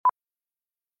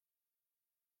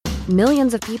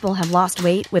Millions of people have lost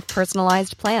weight with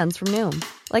personalized plans from Noom.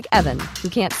 Like Evan, who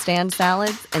can't stand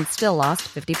salads and still lost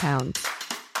 50 pounds.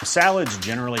 Salads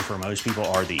generally for most people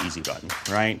are the easy button,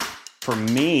 right? For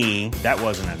me, that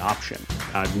wasn't an option.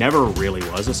 I never really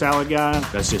was a salad guy.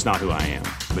 That's just not who I am.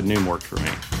 But Noom worked for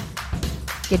me.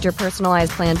 Get your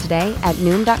personalized plan today at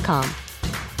Noom.com.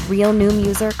 Real Noom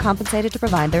user compensated to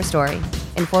provide their story.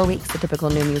 In 4 weeks, the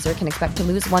typical Noom user can expect to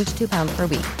lose 1 to 2 pounds per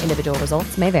week. Individual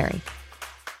results may vary.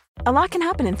 A lot can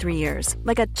happen in 3 years,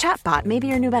 like a chatbot may be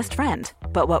your new best friend.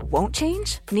 But what won't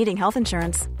change? Needing health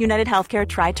insurance. United Healthcare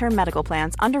Tri-Term Medical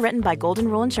Plans, underwritten by Golden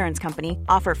Rule Insurance Company,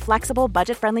 offer flexible,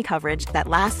 budget-friendly coverage that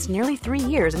lasts nearly 3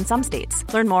 years in some states.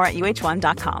 Learn more at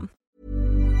uh1.com.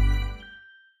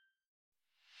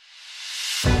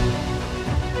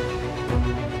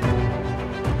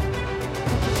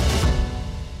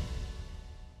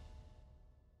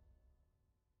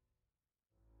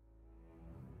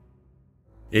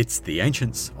 It's The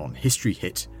Ancients on History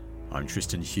Hit. I'm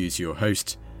Tristan Hughes, your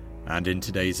host, and in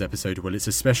today's episode, well, it's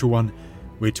a special one.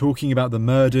 We're talking about the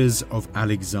murders of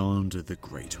Alexander the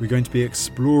Great. We're going to be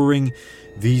exploring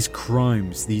these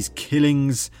crimes, these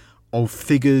killings of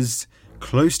figures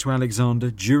close to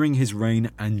Alexander during his reign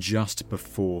and just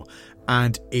before.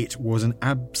 And it was an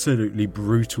absolutely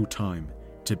brutal time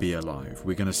to be alive.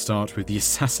 We're going to start with the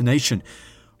assassination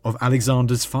of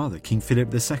Alexander's father, King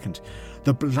Philip II,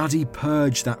 the bloody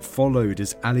purge that followed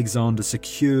as Alexander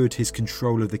secured his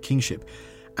control of the kingship,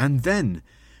 and then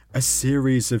a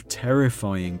series of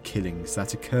terrifying killings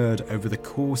that occurred over the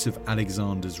course of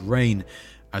Alexander's reign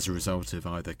as a result of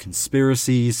either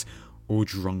conspiracies or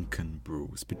drunken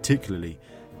brawls, particularly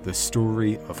the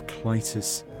story of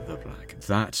Clitus the Black.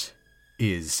 That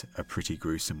is a pretty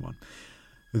gruesome one.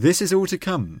 This is all to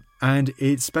come, and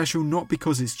it's special not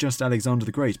because it's just Alexander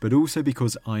the Great, but also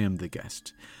because I am the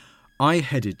guest. I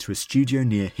headed to a studio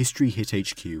near History Hit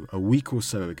HQ a week or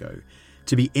so ago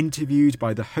to be interviewed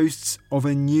by the hosts of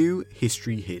a new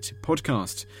History Hit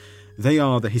podcast. They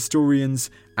are the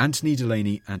historians Anthony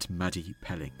Delaney and Maddie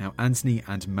Pelling. Now, Anthony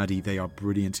and Maddie, they are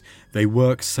brilliant. They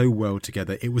work so well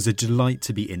together. It was a delight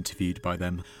to be interviewed by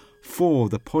them for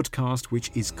the podcast,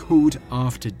 which is called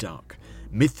After Dark: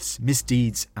 Myths,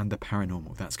 Misdeeds and the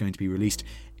Paranormal. That's going to be released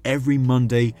every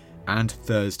Monday and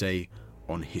Thursday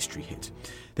on History Hit.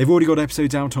 They've already got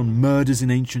episodes out on murders in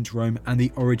ancient Rome and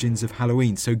the origins of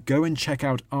Halloween, so go and check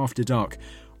out After Dark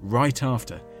right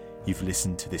after you've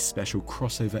listened to this special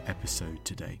crossover episode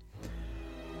today.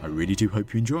 I really do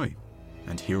hope you enjoy,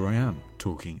 and here I am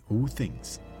talking all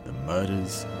things the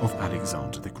murders of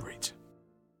Alexander the Great.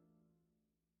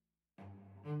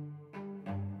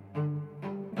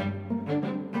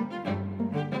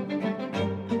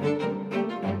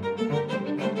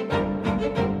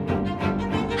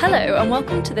 Hello and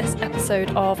welcome to this episode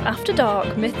of After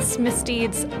Dark, Myths,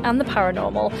 Misdeeds and the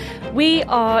Paranormal. We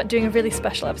are doing a really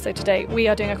special episode today. We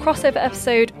are doing a crossover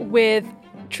episode with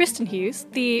Tristan Hughes,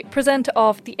 the presenter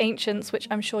of The Ancients, which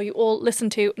I'm sure you all listen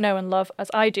to, know and love as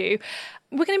I do.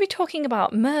 We're going to be talking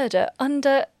about murder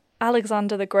under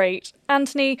Alexander the Great.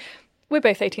 Anthony, we're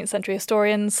both 18th century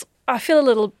historians. I feel a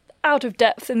little out of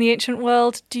depth in the ancient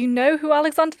world. Do you know who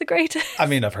Alexander the Great is? I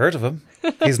mean, I've heard of him.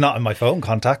 He's not in my phone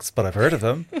contacts, but I've heard of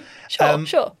him.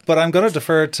 Sure. But I'm going to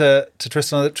defer to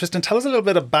Tristan. Tristan, tell us a little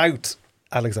bit about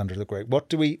Alexander the Great.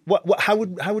 How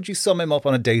would you sum him up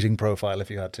on a dating profile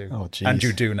if you had to? Oh, geez. And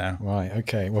you do now. Right,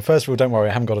 okay. Well, first of all, don't worry,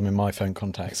 I haven't got him in my phone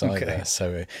contacts either, Okay.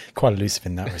 so quite elusive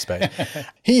in that respect.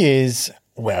 He is,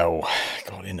 well,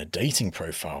 God, in a dating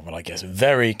profile, well, I guess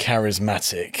very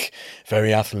charismatic,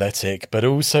 very athletic, but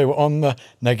also on the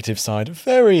negative side,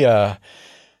 very,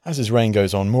 as his reign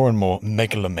goes on, more and more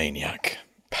megalomaniac,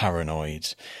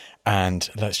 paranoid, and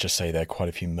let's just say there are quite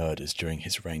a few murders during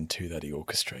his reign too that he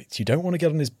orchestrates. You don't want to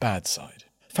get on his bad side.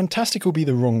 Fantastic will be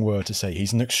the wrong word to say.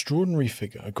 He's an extraordinary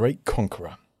figure, a great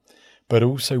conqueror, but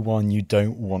also one you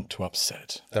don't want to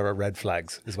upset. There are red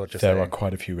flags, is what you're saying. There are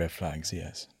quite a few red flags,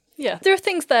 yes. Yeah, there are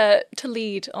things there to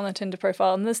lead on a Tinder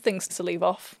profile and there's things to leave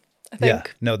off, I think.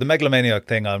 Yeah, no, the megalomaniac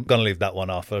thing, I'm going to leave that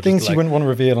one off. Things you wouldn't want to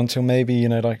reveal until maybe,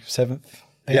 like 7th.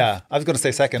 Yeah, I was going to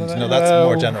say second. No, that's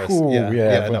more generous.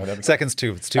 No. Second's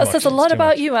too. It's too much. That says a lot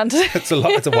about you, Anthony. It's a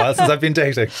lot. It's a while since I've been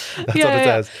dating. That's what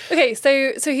it says. Okay,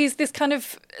 so he's this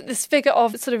figure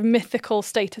of sort of mythical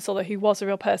status, although he was a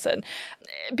real person.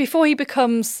 Before he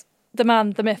becomes the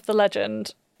man, the myth, the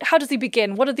legend, how does he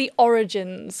begin? What are the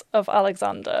origins of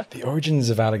Alexander? The origins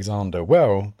of Alexander?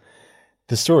 Well,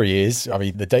 The story is,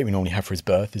 the date we normally have for his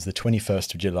birth is the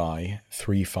 21st of July,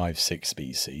 356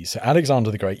 BC. So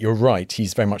Alexander the Great, you're right,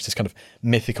 he's very much this kind of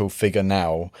mythical figure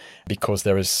now because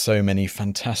there are so many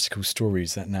fantastical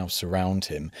stories that now surround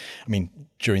him.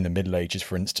 During the Middle Ages,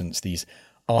 for instance, these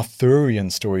Arthurian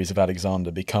stories of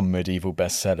Alexander become medieval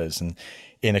bestsellers. And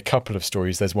in a couple of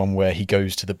stories, there's one where he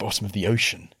goes to the bottom of the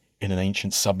ocean in an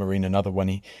ancient submarine. Another one,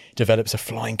 he develops a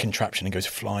flying contraption and goes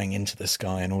flying into the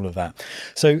sky and all of that.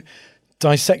 So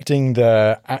dissecting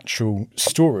the actual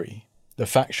story, the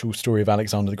factual story of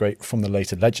Alexander the Great from the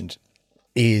later legend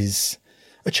is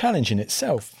a challenge in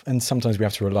itself. And sometimes we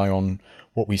have to rely on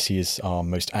what we see as our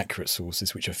most accurate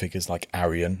sources, which are figures like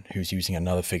Arrian, who's using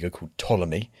another figure called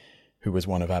Ptolemy, who was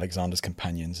one of Alexander's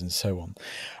companions, and so on.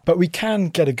 But we can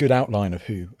get a good outline of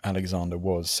who Alexander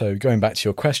was. So going back to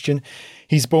your question,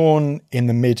 he's born in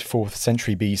the mid-4th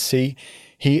century BC.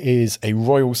 He is a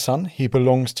royal son. He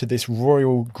belongs to this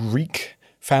royal Greek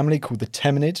family called the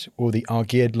Temenid, or the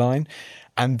Argead line.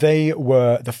 And they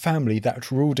were the family that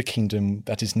ruled a kingdom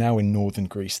that is now in northern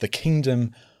Greece, the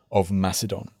kingdom of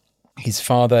Macedon. His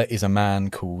father is a man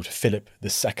called Philip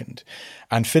II.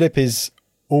 And Philip is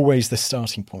always the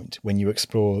starting point when you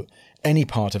explore any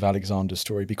part of Alexander's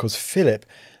story, because Philip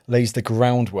lays the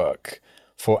groundwork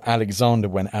for Alexander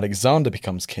when Alexander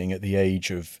becomes king at the age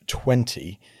of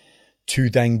 20 to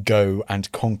then go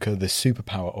and conquer the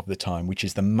superpower of the time, which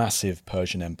is the massive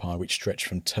Persian Empire, which stretched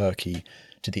from Turkey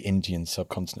to the Indian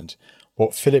subcontinent.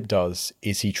 What Philip does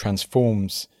is he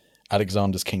transforms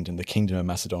Alexander's kingdom, the kingdom of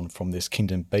Macedon, from this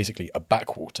kingdom, basically a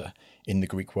backwater in the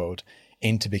Greek world,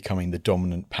 into becoming the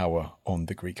dominant power on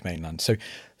the Greek mainland. So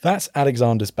that's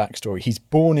Alexander's backstory. He's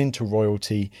born into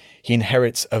royalty. He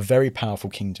inherits a very powerful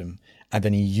kingdom, and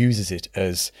then he uses it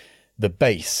as the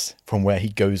base from where he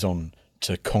goes on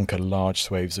to conquer large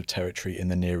swathes of territory in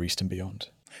the Near East and beyond.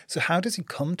 So how does he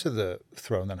come to the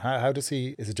throne then? How does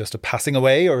he, is it just a passing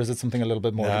away, or is it something a little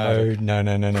bit more dramatic? No.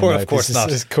 Of course not.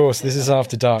 This is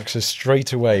After Dark, so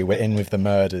straight away we're in with the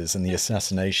murders and the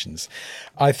assassinations.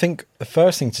 I think the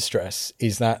first thing to stress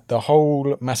is that the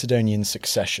whole Macedonian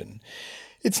succession,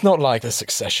 it's not like the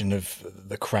succession of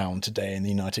the crown today in the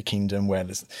United Kingdom where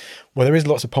there is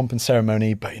lots of pomp and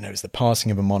ceremony, but it's the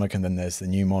passing of a monarch and then there's the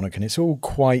new monarch, and it's all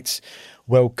quite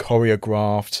well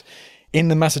choreographed. In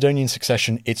the Macedonian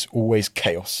succession, it's always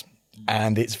chaos,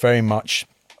 and it's very much,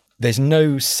 there's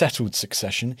no settled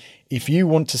succession. If you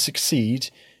want to succeed,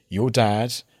 your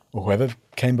dad or whoever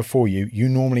came before you, you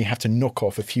normally have to knock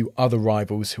off a few other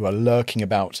rivals who are lurking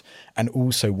about and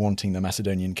also wanting the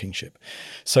Macedonian kingship.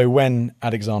 So when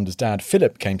Alexander's dad,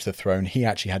 Philip, came to the throne, he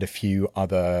actually had a few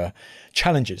other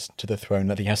challenges to the throne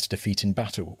that he has to defeat in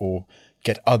battle or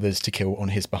get others to kill on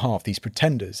his behalf, these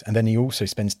pretenders. And then he also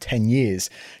spends 10 years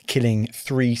killing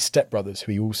 3 stepbrothers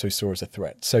who he also saw as a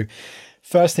threat. So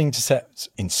first thing to set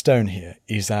in stone here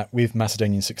is that with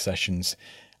Macedonian successions,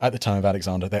 at the time of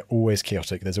Alexander, they're always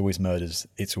chaotic. There's always murders.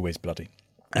 It's always bloody.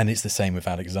 And it's the same with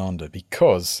Alexander,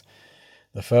 because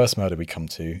the first murder we come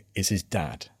to is his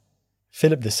dad,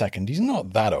 Philip II. He's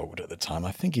not that old at the time.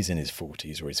 I think he's in his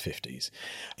 40s or his 50s.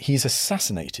 He's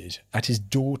assassinated at his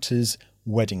daughter's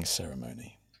wedding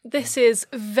ceremony. This is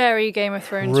very Game of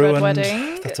Thrones Ruined. Red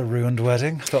Wedding. That's a ruined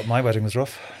wedding. I thought my wedding was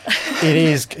rough. It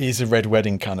is. It's a red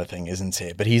wedding kind of thing, isn't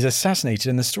it? But he's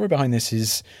assassinated, and the story behind this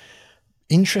is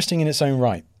interesting in its own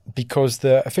right, because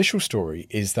the official story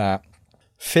is that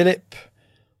Philip,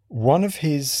 one of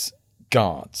his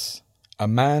guards, a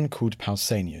man called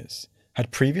Pausanias,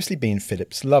 had previously been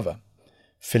Philip's lover.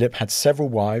 Philip had several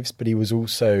wives, but he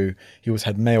also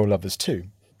had male lovers too.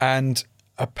 And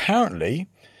apparently,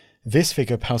 this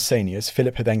figure, Pausanias,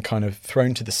 Philip had then kind of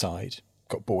thrown to the side,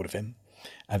 got bored of him,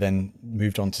 and then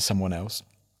moved on to someone else.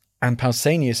 And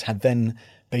Pausanias had then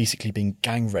basically been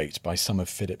gang raped by some of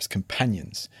Philip's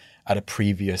companions at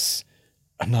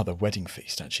another wedding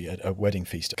feast, actually, a wedding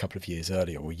feast a couple of years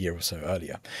earlier, or a year or so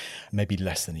earlier, maybe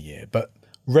less than a year, but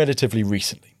relatively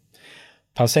recently.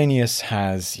 Pausanias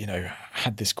has,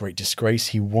 had this great disgrace.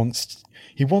 He wants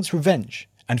revenge,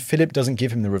 and Philip doesn't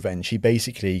give him the revenge. He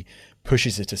basically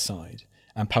pushes it aside.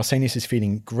 And Pausanias is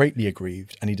feeling greatly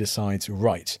aggrieved, and he decides,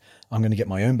 right, I'm going to get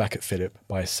my own back at Philip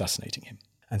by assassinating him.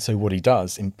 And so what he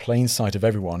does, in plain sight of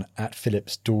everyone, at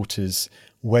Philip's daughter's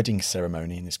wedding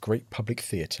ceremony in this great public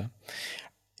theatre,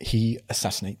 he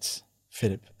assassinates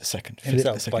Philip II.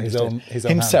 Himself, by his own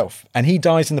himself. And he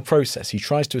dies in the process. He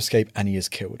tries to escape and he is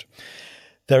killed.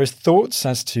 There is thoughts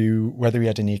as to whether he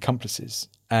had any accomplices,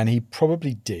 and he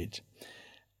probably did.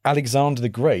 Alexander the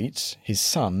Great, his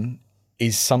son,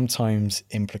 is sometimes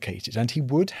implicated, and he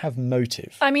would have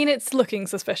motive. I mean, it's looking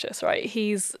suspicious, right?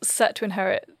 He's set to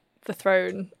inherit the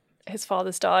throne. His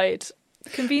father's died.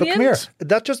 Convenient. But come here,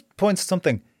 that just points to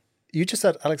something. You just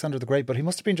said Alexander the Great, but he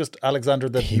must have been just Alexander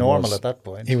the Normal at that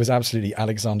point. He was absolutely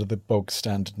Alexander the bog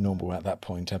standard normal at that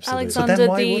point, absolutely. Alexander then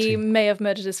why would he? may have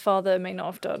murdered his father, may not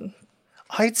have done.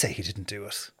 I'd say he didn't do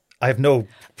it. I have no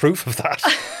proof of that.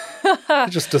 It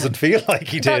just doesn't feel like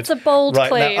he did. That's a bold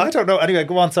claim. Now, I don't know. Anyway,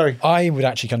 go on, sorry. I would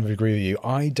actually kind of agree with you.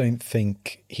 I don't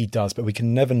think he does, but we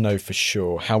can never know for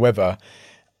sure. However,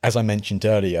 as I mentioned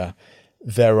earlier,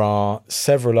 there are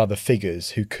several other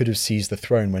figures who could have seized the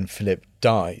throne when Philip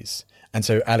dies. And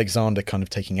so Alexander kind of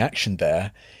taking action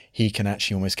there, he can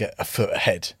actually almost get a foot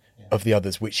ahead of the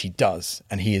others, which he does.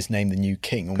 And he is named the new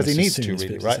king. Because he needs to,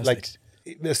 really, right? Like,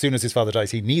 as soon as his father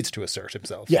dies, he needs to assert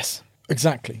himself. Yes,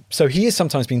 exactly. So he is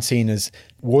sometimes been seen as,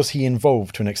 was he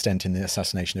involved to an extent in the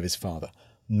assassination of his father?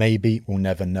 Maybe, we'll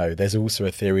never know. There's also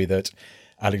a theory that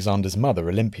Alexander's mother,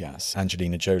 Olympias,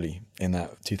 Angelina Jolie, in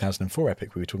that 2004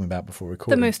 epic we were talking about before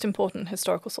recording. The most important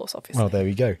historical source, obviously. Well, there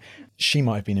we go. She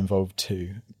might have been involved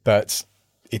too, but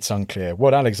it's unclear.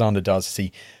 What Alexander does is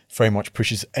he very much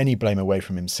pushes any blame away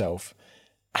from himself,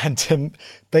 and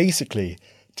basically,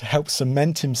 to help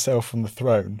cement himself on the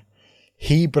throne,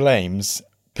 he blames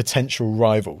potential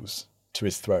rivals to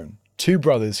his throne. Two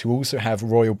brothers who also have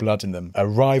royal blood in them, a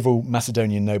rival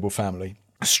Macedonian noble family.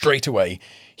 Straight away,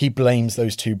 he blames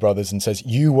those two brothers and says,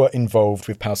 you were involved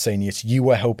with Pausanias, you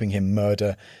were helping him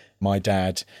murder my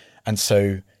dad, and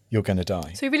so you're going to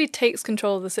die. So he really takes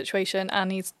control of the situation and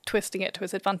he's twisting it to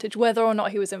his advantage, whether or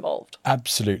not he was involved.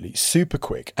 Absolutely. Super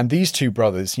quick. And these two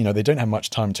brothers, they don't have much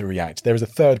time to react. There is a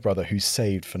third brother who's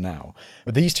saved for now.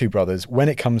 But these two brothers, when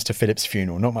it comes to Philip's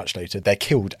funeral, not much later, they're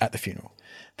killed at the funeral.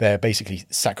 They're basically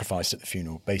sacrificed at the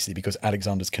funeral, basically because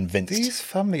Alexander's convinced. These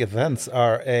family events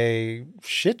are a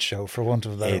shit show, for want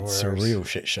of a better word. It's a real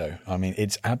shit show. I mean,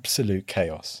 it's absolute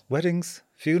chaos. Weddings,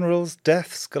 funerals,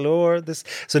 deaths galore.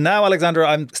 So now Alexander,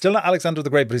 I'm still not Alexander the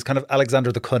Great, but he's kind of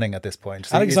Alexander the Cunning at this point.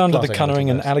 So Alexander the Cunning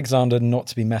and Alexander not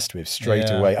to be messed with straight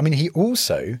away. I mean, he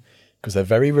also, because they're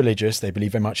very religious, they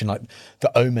believe very much in like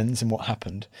the omens and what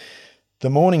happened. The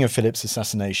morning of Philip's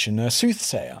assassination, a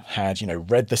soothsayer had,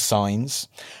 read the signs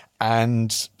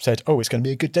and said, oh, it's going to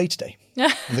be a good day today.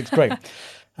 It looks great.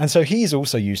 And so he's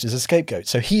also used as a scapegoat.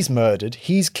 So he's murdered.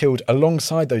 He's killed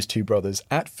alongside those two brothers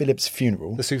at Philip's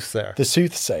funeral. The soothsayer. The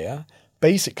soothsayer,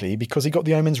 basically because he got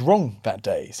the omens wrong that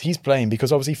day. He's blamed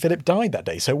because obviously Philip died that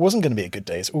day. So it wasn't going to be a good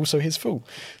day. It's also his fault.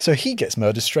 So he gets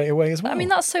murdered straight away as well. I mean,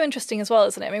 that's so interesting as well,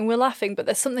 isn't it? I mean, we're laughing, but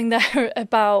there's something there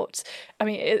about,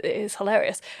 it is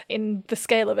hilarious in the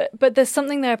scale of it, but there's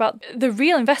something there about the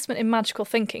real investment in magical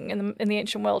thinking in the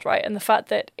ancient world, right? And the fact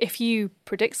that if you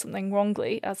predict something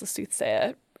wrongly as a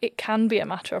soothsayer, it can be a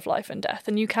matter of life and death,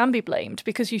 and you can be blamed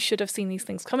because you should have seen these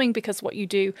things coming, because what you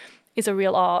do is a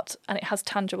real art and it has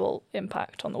tangible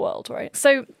impact on the world, right?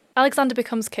 So Alexander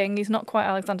becomes king. He's not quite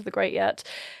Alexander the Great yet.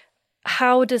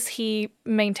 How does he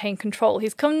maintain control?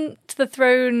 He's come to the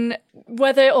throne,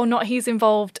 whether or not he's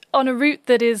involved, on a route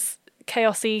that is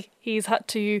chaosy. He's had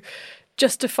to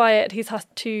justify it. He's had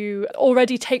to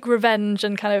already take revenge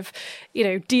and kind of,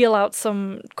 deal out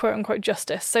some quote unquote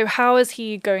justice. So how is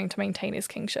he going to maintain his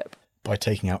kingship? By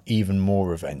taking out even more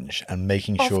revenge and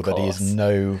making sure that he has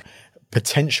no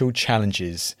potential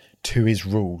challenges to his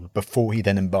rule before he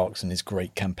then embarks on his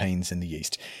great campaigns in the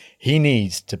East. He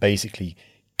needs to basically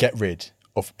get rid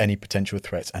of any potential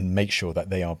threats and make sure that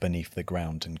they are beneath the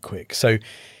ground and quick. So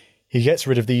he gets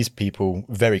rid of these people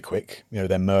very quick.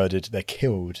 They're murdered, they're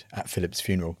killed at Philip's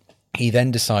funeral. He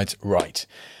then decides, right,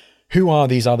 who are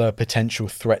these other potential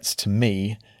threats to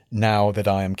me now that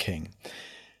I am king?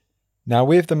 Now,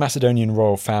 with the Macedonian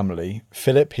royal family,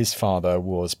 Philip, his father,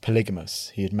 was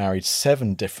polygamous. He had married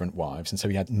 7 different wives, and so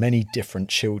he had many different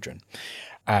children.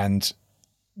 And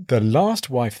the last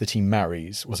wife that he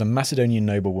marries was a Macedonian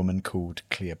noblewoman called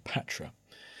Cleopatra.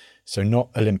 So not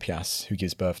Olympias, who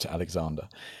gives birth to Alexander.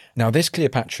 Now, this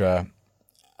Cleopatra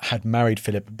had married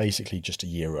Philip basically just a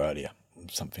year earlier,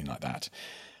 something like that.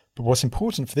 But what's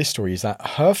important for this story is that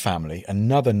her family,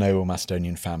 another noble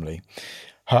Macedonian family,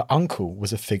 her uncle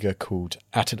was a figure called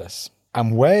Attalus.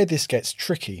 And where this gets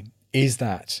tricky is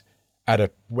that at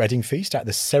a wedding feast, at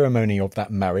the ceremony of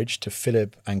that marriage to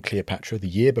Philip and Cleopatra, the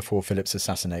year before Philip's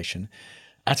assassination,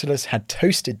 Attalus had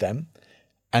toasted them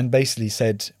and basically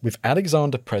said, with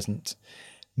Alexander present,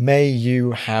 may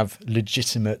you have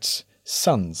legitimate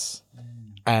sons.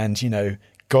 And,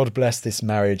 God bless this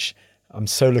marriage. I'm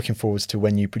so looking forward to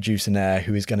when you produce an heir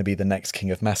who is going to be the next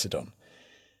king of Macedon.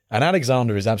 And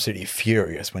Alexander is absolutely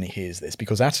furious when he hears this,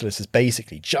 because Attalus has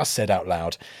basically just said out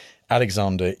loud,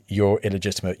 Alexander, you're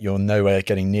illegitimate. You're nowhere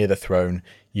getting near the throne.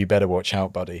 You better watch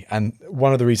out, buddy. And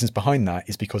one of the reasons behind that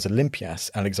is because Olympias,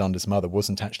 Alexander's mother,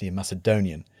 wasn't actually a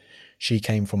Macedonian. She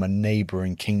came from a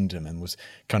neighbouring kingdom and was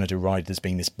kind of derided as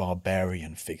being this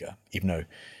barbarian figure, even though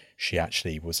she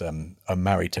actually was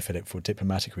married to Philip for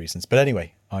diplomatic reasons. But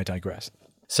anyway, I digress.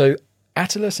 So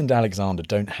Attalus and Alexander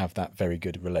don't have that very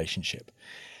good relationship.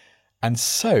 And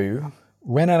so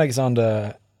when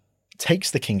Alexander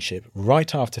takes the kingship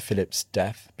right after Philip's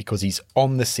death, because he's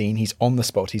on the scene, he's on the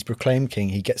spot, he's proclaimed king,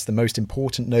 he gets the most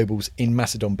important nobles in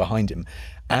Macedon behind him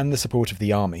and the support of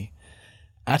the army,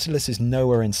 Attalus is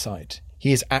nowhere in sight.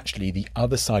 He is actually the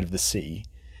other side of the sea,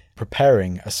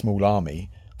 preparing a small army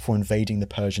for invading the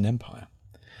Persian Empire.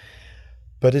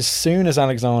 But as soon as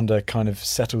Alexander kind of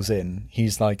settles in,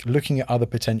 he's like looking at other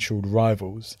potential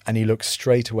rivals, and he looks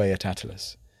straight away at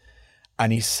Attalus.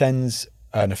 And he sends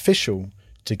an official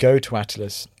to go to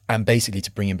Attalus and basically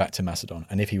to bring him back to Macedon.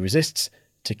 And if he resists,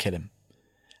 to kill him.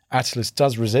 Attalus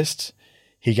does resist.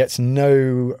 He gets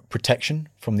no protection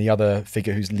from the other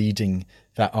figure who's leading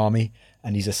that army,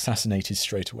 and he's assassinated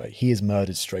straight away. He is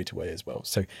murdered straight away as well.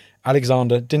 So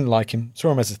Alexander didn't like him,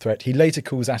 saw him as a threat. He later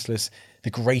calls Attalus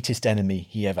the greatest enemy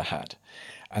he ever had.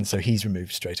 And so he's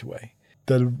removed straight away.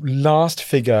 The last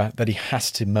figure that he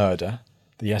has to murder,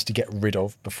 that he has to get rid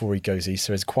of before he goes east,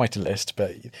 so it's quite a list,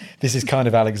 but this is kind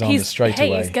of Alexander straight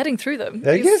away. He's getting through them.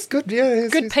 Yes, good. Yeah,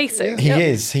 good pacing. Yeah.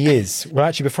 He is. Well,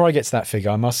 actually, before I get to that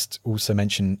figure, I must also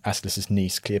mention Attilus's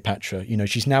niece, Cleopatra. You know,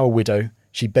 she's now a widow.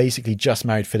 She basically just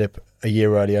married Philip a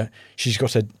year earlier. She's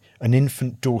got an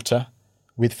infant daughter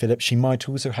with Philip. She might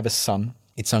also have a son.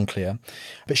 It's unclear.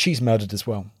 But she's murdered as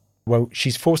well. Well,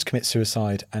 she's forced to commit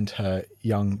suicide, and her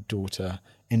young daughter,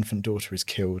 infant daughter, is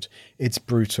killed. It's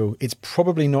brutal. It's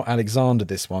probably not Alexander,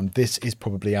 this one. This is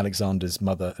probably Alexander's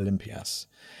mother, Olympias.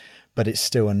 But it's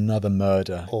still another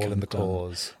murder. All in the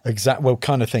cause. Well,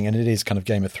 kind of thing. And it is kind of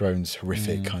Game of Thrones,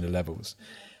 horrific kind of levels.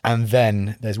 And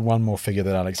then there's one more figure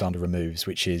that Alexander removes,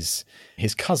 which is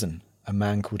his cousin, a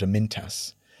man called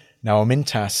Amyntas. Now,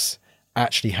 Amyntas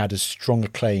actually had as strong a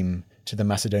claim to the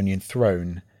Macedonian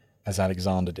throne as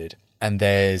Alexander did. And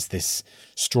there's this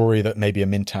story that maybe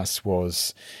Amyntas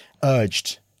was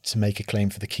urged to make a claim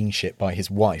for the kingship by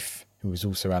his wife, who was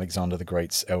also Alexander the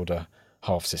Great's elder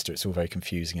half-sister. It's all very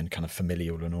confusing and kind of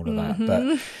familial and all of that.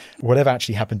 But whatever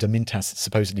actually happened to Amyntas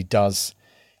supposedly does,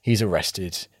 he's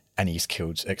arrested and he's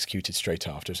killed, executed straight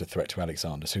after as a threat to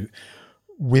Alexander. So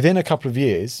within a couple of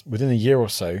years, within a year or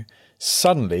so,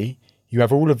 suddenly you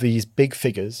have all of these big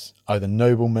figures, either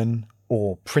noblemen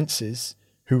or princes,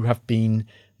 who have been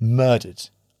murdered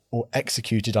or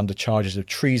executed under charges of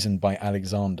treason by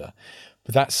Alexander.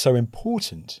 But that's so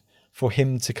important for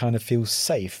him to kind of feel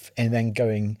safe and then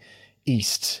going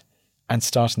east and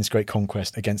starting this great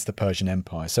conquest against the Persian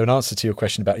Empire. So in answer to your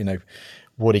question about,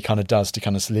 what he kind of does to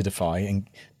kind of solidify, and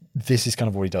this is kind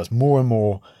of what he does, more and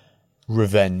more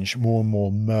revenge, more and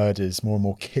more murders, more and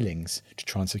more killings to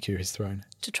try and secure his throne.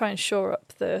 To try and shore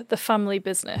up the family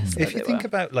business. If you think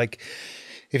about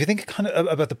kind of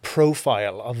about the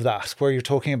profile of that, where you're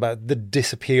talking about the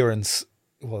disappearance,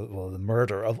 the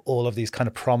murder of all of these kind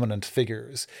of prominent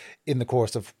figures in the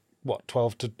course of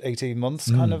 12 to 18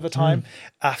 months kind of a time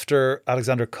after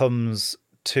Alexander comes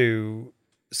to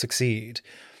succeed.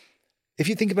 If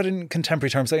you think about it in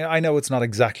contemporary terms, I know it's not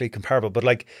exactly comparable,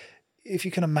 but if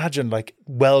you can imagine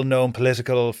well-known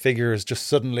political figures just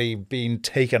suddenly being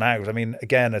taken out. I mean,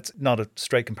 again, it's not a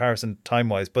straight comparison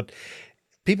time-wise, but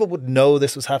people would know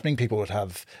this was happening. People would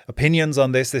have opinions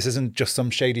on this. This isn't just some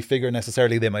shady figure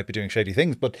necessarily. They might be doing shady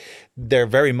things, but they're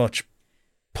very much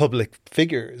public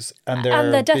figures. And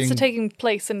their deaths are taking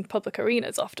place in public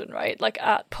arenas often, right? Like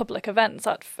at public events,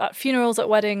 at funerals, at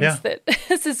weddings. Yeah. That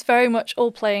this is very much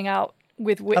all playing out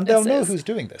with witnesses. And they'll know who's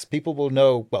doing this. People will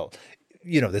know,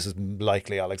 this is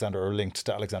likely Alexander or linked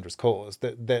to Alexander's cause.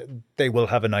 They will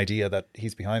have an idea that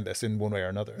he's behind this in one way or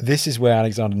another. This is where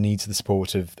Alexander needs the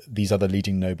support of these other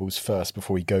leading nobles first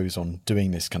before he goes on doing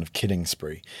this kind of killing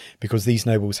spree. Because these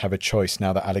nobles have a choice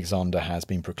now that Alexander has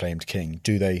been proclaimed king.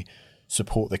 Do they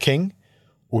support the king,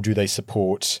 or do they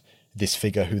support this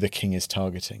figure who the king is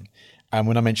targeting? And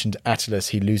when I mentioned Attalus,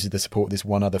 he loses the support of this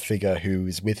one other figure who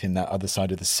is with him that other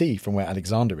side of the sea from where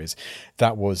Alexander is.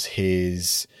 That was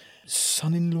his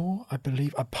son-in-law, I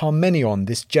believe. Parmenion,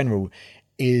 this general,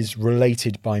 is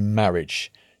related by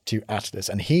marriage to Attalus,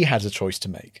 and he has a choice to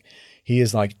make. He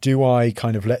is like, do I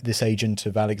kind of let this agent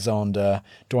of Alexander,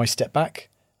 do I step back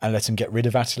and let him get rid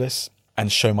of Attalus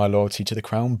and show my loyalty to the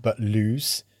crown but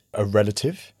lose a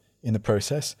relative in the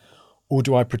process? Or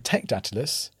do I protect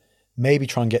Attalus maybe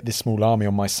try and get this small army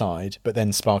on my side, but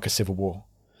then spark a civil war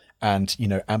and,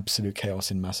 absolute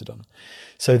chaos in Macedon.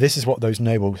 So this is what those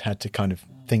nobles had to kind of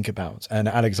think about. And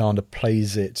Alexander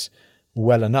plays it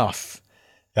well enough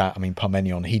that,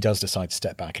 Parmenion, he does decide to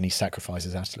step back and he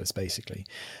sacrifices Attalus, basically.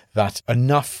 That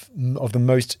enough of the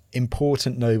most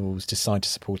important nobles decide to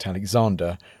support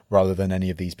Alexander rather than any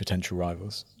of these potential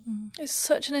rivals. It's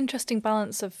such an interesting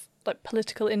balance of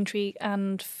political intrigue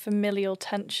and familial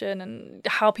tension, and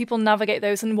how people navigate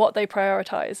those and what they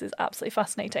prioritise is absolutely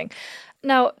fascinating.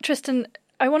 Now, Tristan,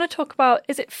 I want to talk about,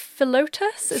 is it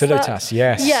Philotas? Philotas,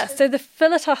 yes. Yeah, so the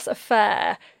Philotas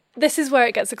affair, this is where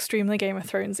it gets extremely Game of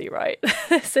Thronesy, right?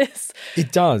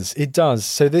 It does.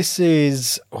 So this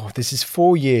is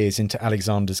 4 years into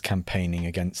Alexander's campaigning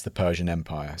against the Persian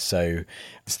Empire. So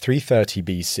it's 330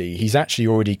 BC. He's actually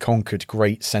already conquered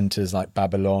great centres like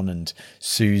Babylon and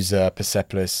Susa,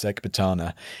 Persepolis,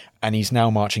 Ecbatana. And he's now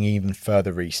marching even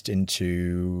further east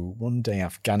into one day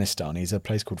Afghanistan. He's at a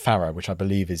place called Farah, which I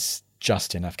believe is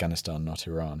just in Afghanistan, not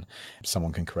Iran.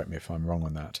 Someone can correct me if I'm wrong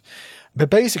on that.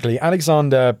 But basically,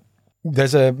 Alexander,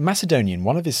 there's a Macedonian,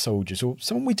 one of his soldiers, or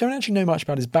someone we don't actually know much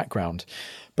about his background,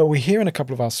 but we hear in a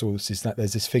couple of our sources that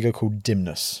there's this figure called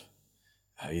Dimnus.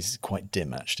 He's quite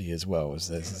dim, actually, as well. Is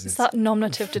that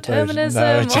nominative determinism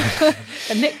or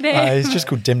a nickname? It's just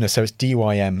called Dimnus, so it's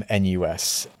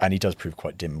Dymnus, and he does prove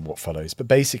quite dim in what follows. But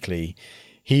basically,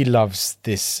 he loves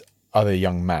this other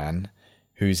young man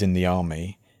who's in the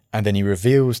army, and then he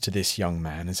reveals to this young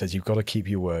man and says, you've got to keep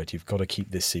your word, you've got to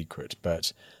keep this secret,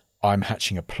 but I'm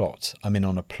hatching a plot. I'm in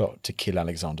on a plot to kill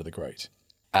Alexander the Great.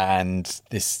 And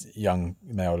this young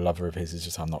male lover of his is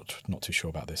just, I'm not too sure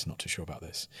about this, not too sure about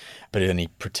this. But then he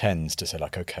pretends to say,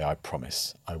 okay, I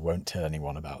promise, I won't tell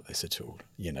anyone about this at all.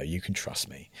 You can trust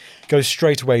me. Goes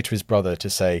straight away to his brother to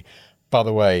say, by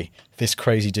the way, this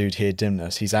crazy dude here,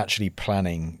 Dimnus, he's actually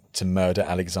planning to murder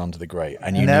Alexander the Great.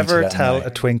 And you never tell a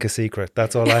twink a secret.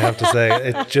 That's all I have to say.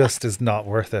 It just is not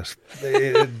worth it.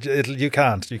 You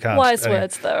can't. Wise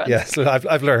words there. Yes,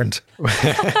 I've learned.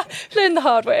 Learned the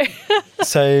hard way.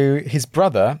 So his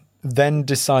brother then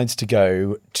decides to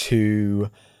go to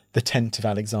the tent of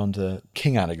Alexander,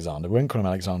 King Alexander. We won't call him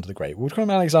Alexander the Great. We'll call him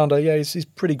Alexander. Yeah, he's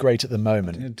pretty great at the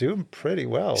moment. You're doing pretty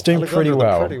well. He's doing pretty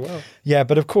well. Yeah,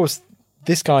 but of course,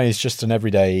 this guy is just an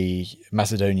everyday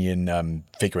Macedonian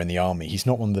figure in the army. He's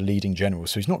not one of the leading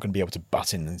generals, so he's not going to be able to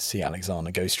butt in and see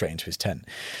Alexander go straight into his tent.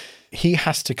 He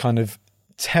has to kind of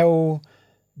tell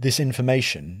this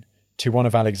information to one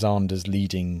of Alexander's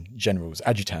leading generals,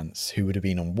 adjutants, who would have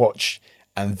been on watch,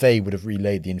 and they would have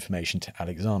relayed the information to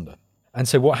Alexander. And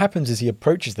so what happens is he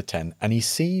approaches the tent and he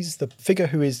sees the figure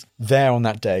who is there on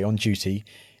that day on duty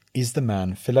is the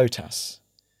man Philotas.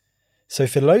 So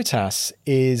Philotas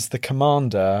is the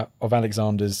commander of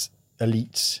Alexander's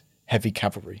elite heavy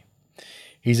cavalry.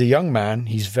 He's a young man.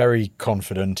 He's very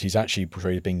confident. He's actually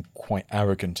portrayed as being quite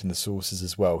arrogant in the sources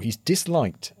as well. He's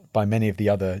disliked by many of the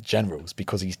other generals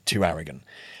because he's too arrogant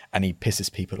and he pisses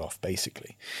people off,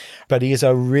 basically. But he is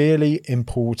a really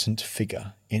important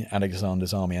figure in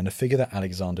Alexander's army and a figure that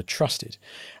Alexander trusted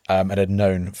and had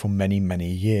known for many, many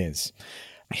years.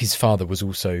 His father was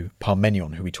also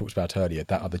Parmenion, who we talked about earlier,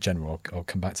 that other general. I'll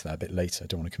come back to that a bit later. I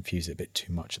don't want to confuse it a bit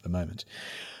too much at the moment.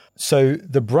 So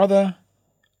the brother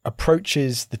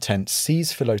approaches the tent,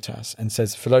 sees Philotas and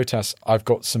says, Philotas, I've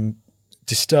got some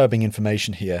disturbing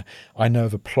information here. I know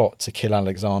of a plot to kill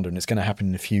Alexander and it's going to happen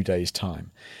in a few days'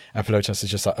 time. And Philotas is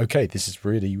just like, okay, this is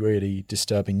really, really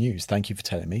disturbing news. Thank you for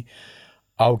telling me.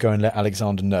 I'll go and let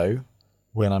Alexander know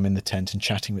when I'm in the tent and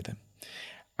chatting with him.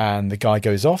 And the guy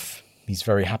goes off. He's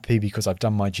very happy because I've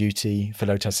done my duty.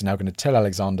 Philotas is now going to tell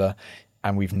Alexander,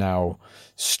 and we've now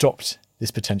stopped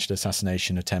this potential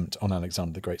assassination attempt on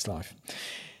Alexander the Great's life.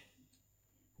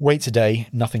 Waits a day,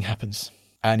 nothing happens,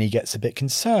 and he gets a bit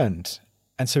concerned.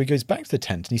 And so he goes back to the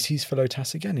tent and he sees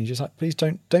Philotas again. He's just like, please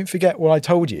don't forget what I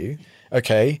told you.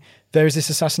 Okay, there is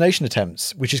this assassination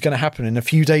attempt, which is going to happen in a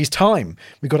few days' time.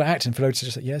 We've got to act. And Philotas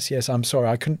is just like, yes, I'm sorry.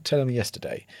 I couldn't tell him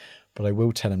yesterday, but I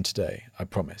will tell him today. I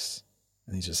promise.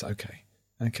 And he's just, okay,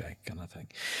 kind of thing.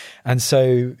 And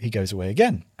so he goes away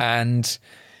again and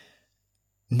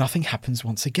nothing happens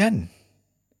once again.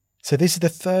 So this is the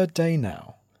third day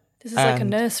now. This is like a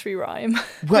nursery rhyme.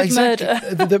 Well, with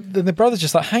exactly. Murder. The brother's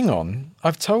just like, hang on,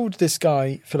 I've told this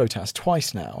guy, Philotas,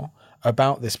 twice now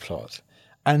about this plot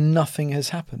and nothing has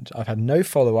happened. I've had no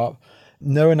follow-up,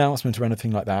 no announcement or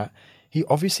anything like that. He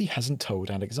obviously hasn't told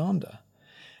Alexander.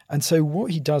 And so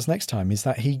what he does next time is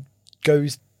that he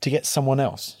goes to get someone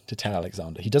else to tell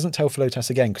Alexander. He doesn't tell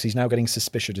Philotas again because he's now getting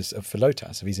suspicious of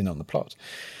Philotas if he's in on the plot.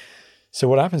 So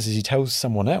what happens is he tells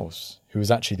someone else, who is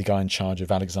actually the guy in charge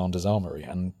of Alexander's armory,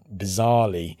 and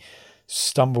bizarrely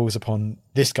stumbles upon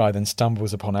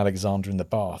Alexander in the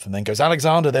bath, and then goes,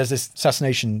 Alexander, there's this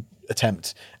assassination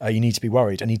attempt. You need to be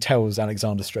worried. And he tells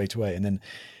Alexander straight away. And then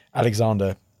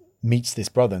Alexander meets this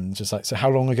brother and just like, so how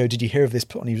long ago did you hear of this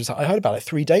plot? And he was like, I heard about it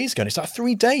 3 days ago. And it's like,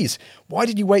 3 days? Why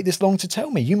did you wait this long to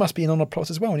tell me? You must be in on a plot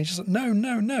as well. And he's just like,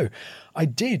 no. I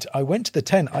did. I went to the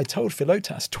tent. I told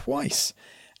Philotas twice.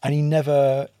 And he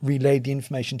never relayed the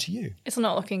information to you. It's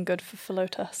not looking good for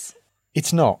Philotas.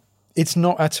 It's not. It's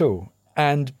not at all.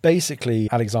 And basically,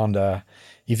 Alexander,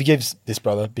 he forgives this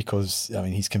brother because,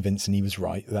 he's convinced, and he was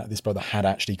right, that this brother had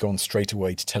actually gone straight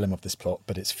away to tell him of this plot,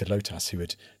 but it's Philotas who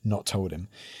had not told him.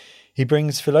 He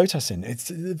brings Philotas in. It's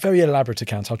a very elaborate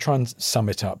account. I'll try and sum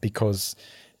it up because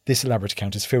this elaborate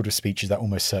account is filled with speeches that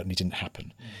almost certainly didn't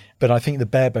happen. But I think the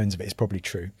bare bones of it is probably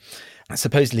true. And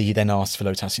supposedly he then asked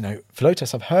Philotas,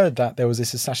 Philotas, I've heard that there was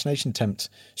this assassination attempt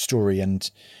story and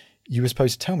you were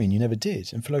supposed to tell me and you never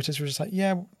did. And Philotas was just like,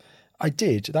 yeah, I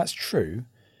did. That's true.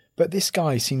 But this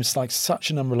guy seems like such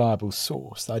an unreliable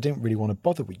source that I didn't really want to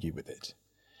bother with you with it.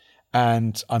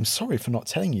 And I'm sorry for not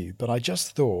telling you, but I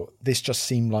just thought this just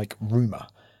seemed like rumour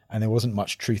and there wasn't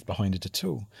much truth behind it at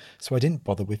all. So I didn't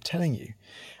bother with telling you.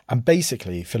 And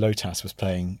basically, Philotas was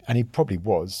playing, and he probably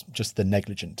was, just the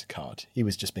negligent card. He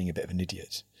was just being a bit of an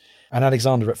idiot. And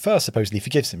Alexander at first supposedly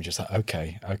forgives him. He's just like,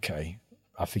 okay,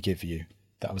 I forgive you.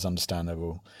 That was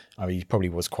understandable. He probably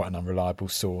was quite an unreliable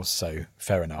source, so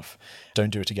fair enough. Don't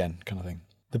do it again, kind of thing.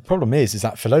 The problem is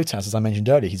that Philotas, as I mentioned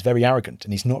earlier, he's very arrogant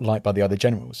and he's not liked by the other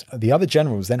generals. The other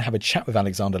generals then have a chat with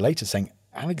Alexander later saying,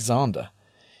 Alexander,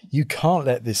 you can't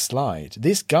let this slide.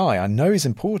 This guy, I know he's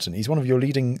important. He's one of your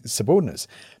leading subordinates,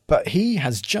 but he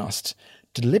has just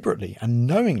deliberately and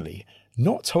knowingly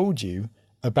not told you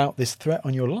about this threat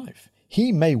on your life.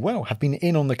 He may well have been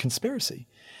in on the conspiracy.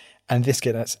 And this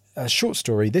gets a short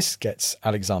story. This gets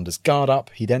Alexander's guard up.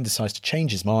 He then decides to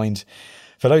change his mind.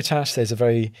 Philotas, there's a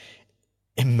very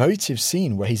emotive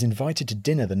scene where he's invited to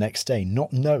dinner the next day,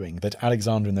 not knowing that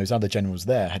Alexander and those other generals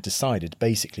there had decided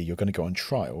basically you're going to go on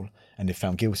trial, and if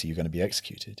found guilty, you're going to be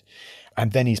executed.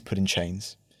 And then he's put in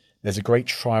chains. There's a great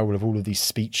trial of all of these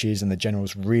speeches, and the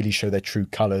generals really show their true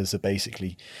colours of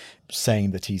basically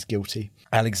saying that he's guilty.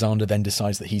 Alexander then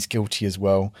decides that he's guilty as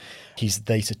well. He's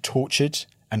later tortured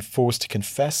and forced to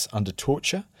confess under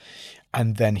torture,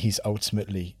 and then he's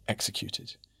ultimately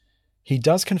executed. He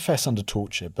does confess under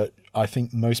torture, but I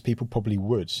think most people probably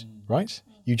would, right?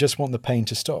 You just want the pain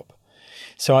to stop.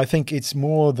 So I think it's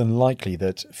more than likely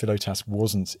that Philotas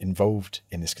wasn't involved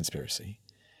in this conspiracy.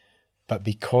 But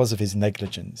because of his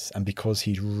negligence and because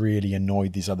he'd really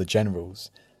annoyed these other generals,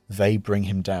 they bring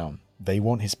him down. They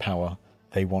want his power.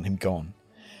 They want him gone.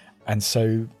 And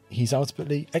so he's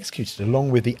ultimately executed, along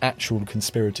with the actual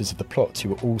conspirators of the plot who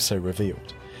were also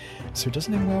revealed. So it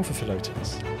doesn't end well for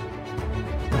Philotas.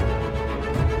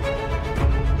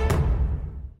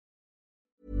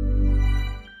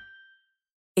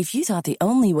 If you thought the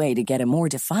only way to get a more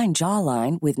defined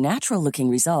jawline with natural-looking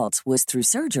results was through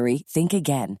surgery, think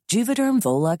again. Juvederm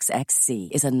Volux XC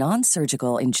is a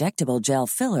non-surgical injectable gel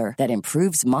filler that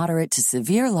improves moderate to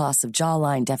severe loss of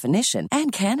jawline definition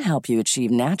and can help you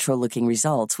achieve natural-looking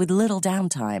results with little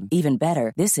downtime. Even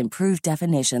better, this improved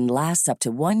definition lasts up to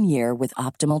 1 year with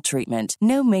optimal treatment.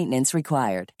 No maintenance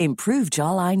required. Improve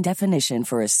jawline definition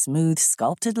for a smooth,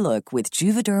 sculpted look with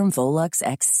Juvederm Volux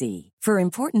XC. For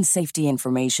important safety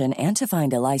information and to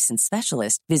find a licensed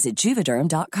specialist, visit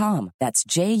Juvederm.com. That's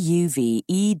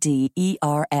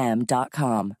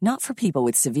Juvederm.com. Not for people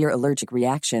with severe allergic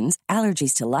reactions,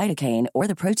 allergies to lidocaine, or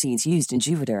the proteins used in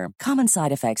Juvederm. Common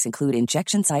side effects include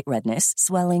injection site redness,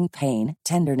 swelling, pain,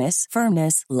 tenderness,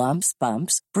 firmness, lumps,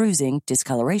 bumps, bruising,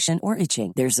 discoloration, or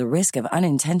itching. There's a risk of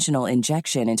unintentional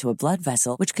injection into a blood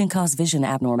vessel, which can cause vision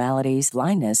abnormalities,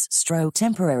 blindness, stroke,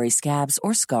 temporary scabs,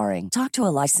 or scarring. Talk to a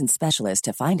licensed specialist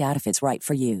to find out if it's right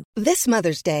for you. This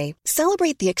Mother's Day,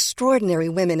 celebrate the extraordinary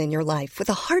women in your life with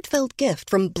a heartfelt gift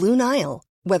from Blue Nile.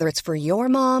 Whether it's for your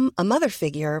mom, a mother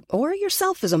figure, or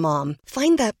yourself as a mom,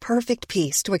 find that perfect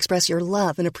piece to express your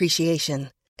love and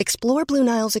appreciation. Explore Blue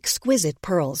Nile's exquisite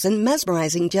pearls and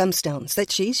mesmerizing gemstones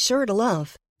that she's sure to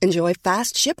love. Enjoy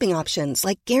fast shipping options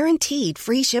like guaranteed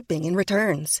free shipping and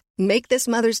returns. Make this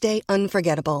Mother's Day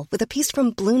unforgettable with a piece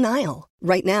from Blue Nile.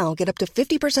 Right now, get up to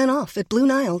 50% off at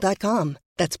BlueNile.com.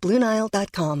 That's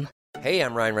BlueNile.com. Hey,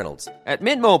 I'm Ryan Reynolds. At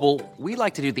Mint Mobile, we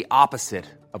like to do the opposite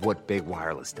of what Big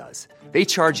Wireless does. They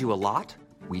charge you a lot,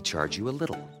 we charge you a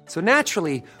little. So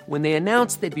naturally, when they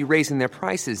announced they'd be raising their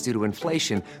prices due to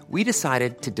inflation, we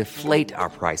decided to deflate our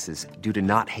prices due to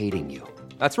not hating you.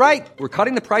 That's right. We're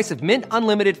cutting the price of Mint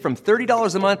Unlimited from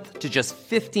 $30 a month to just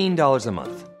 $15 a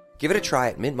month. Give it a try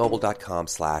at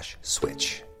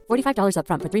mintmobile.com/switch. $45 up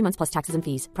front for 3 months plus taxes and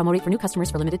fees. Promo rate for new customers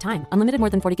for limited time. Unlimited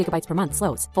more than 40 gigabytes per month.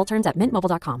 Slows full terms at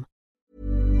mintmobile.com.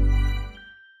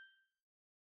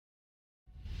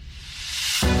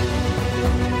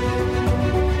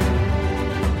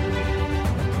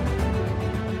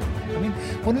 I mean,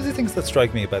 one of the things that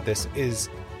strike me about this is,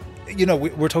 you know,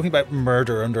 we're talking about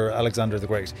murder under Alexander the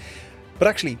Great, but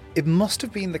actually it must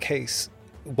have been the case,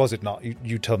 was it not?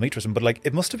 You tell me, Tristan, but like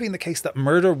it must have been the case that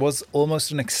murder was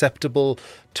almost an acceptable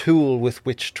tool with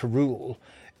which to rule,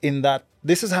 in that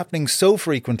this is happening so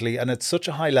frequently and at such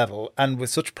a high level and with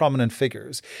such prominent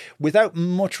figures without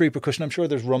much repercussion. I'm sure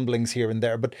there's rumblings here and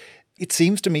there, but it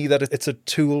seems to me that it's a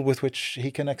tool with which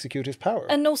he can execute his power.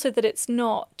 And also that it's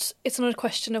not a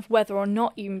question of whether or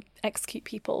not you execute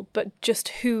people, but just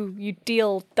who you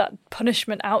deal that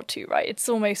punishment out to, right? It's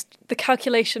almost the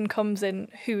calculation comes in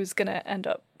who's going to end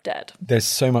up dead. There's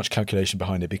so much calculation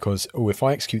behind it because, if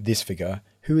I execute this figure,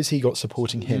 who has he got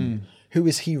supporting him? Who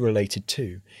is he related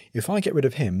to? If I get rid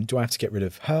of him, do I have to get rid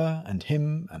of her and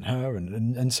him and her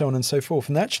and so on and so forth?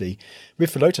 And actually,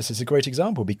 with Philotas is a great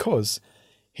example because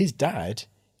his dad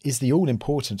is the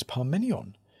all-important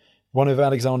Parmenion, one of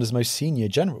Alexander's most senior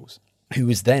generals, who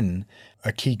was then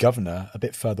a key governor a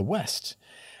bit further west.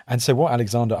 And so what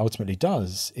Alexander ultimately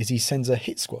does is he sends a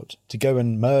hit squad to go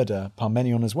and murder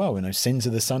Parmenion as well. You know, sins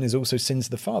of the son is also sins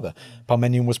of the father.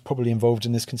 Parmenion was probably involved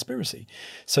in this conspiracy.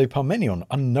 So Parmenion,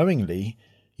 unknowingly,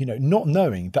 you know, not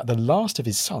knowing that the last of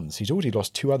his sons, he'd already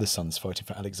lost 2 other sons fighting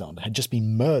for Alexander, had just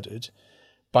been murdered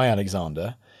by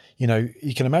Alexander. You know,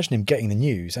 you can imagine him getting the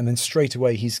news and then straight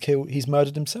away he's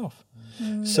murdered himself.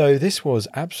 So this was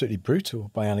absolutely brutal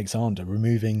by Alexander,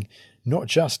 removing not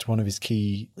just one of his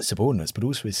key subordinates, but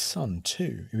also his son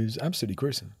too. It was absolutely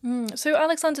gruesome. So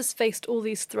Alexander's faced all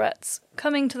these threats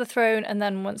coming to the throne, and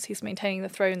then once he's maintaining the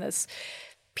throne, there's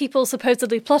people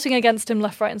supposedly plotting against him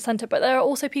left, right and centre, but there are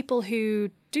also people who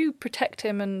do protect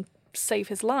him and save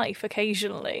his life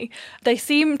occasionally. They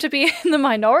seem to be in the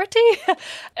minority.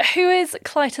 Who is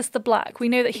Clytus the Black? We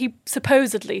know that he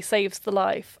supposedly saves the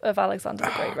life of Alexander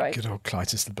the Great, right? Good old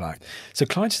Clytus the Black. So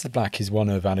Clytus the Black is one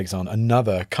of Alexander,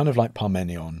 another kind of like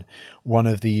Parmenion, one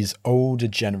of these older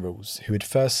generals who had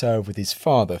first served with his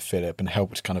father Philip and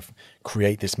helped kind of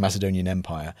create this Macedonian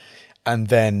empire, and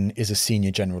then is a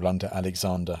senior general under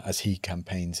Alexander as he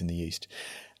campaigns in the east.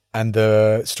 And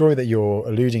the story that you're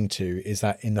alluding to is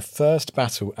that in the first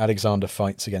battle Alexander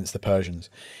fights against the Persians,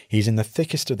 he's in the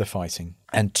thickest of the fighting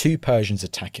and 2 Persians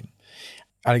attack him.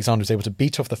 Alexander is able to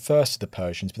beat off the first of the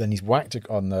Persians, but then he's whacked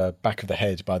on the back of the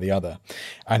head by the other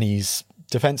and he's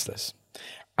defenseless.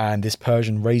 And this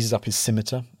Persian raises up his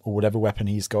scimitar or whatever weapon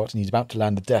he's got and he's about to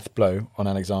land the death blow on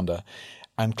Alexander.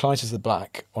 And Clytus the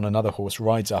Black on another horse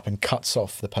rides up and cuts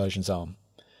off the Persian's arm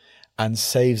and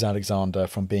saves Alexander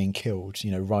from being killed,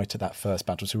 you know, right at that first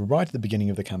battle. So we're right at the beginning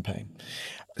of the campaign.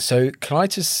 So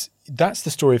Clytus, that's the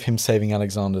story of him saving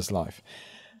Alexander's life.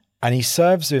 And he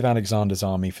serves with Alexander's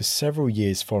army for several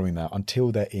years following that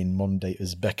until they're in modern-day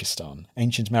Uzbekistan,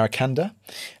 ancient Maracanda.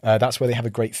 That's where they have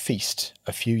a great feast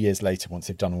a few years later once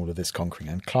they've done all of this conquering.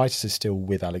 And Clytus is still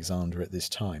with Alexander at this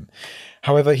time.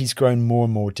 However, he's grown more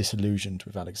and more disillusioned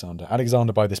with Alexander.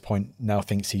 Alexander, by this point, now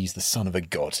thinks he's the son of a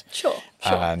god. Sure.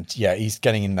 And yeah, he's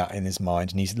getting in that in his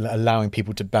mind and he's allowing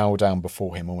people to bow down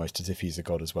before him almost as if he's a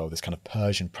god as well. This kind of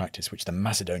Persian practice, which the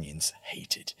Macedonians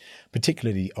hated,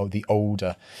 particularly the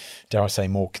older, dare I say,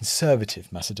 more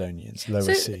conservative Macedonians,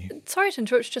 lower C. Sorry to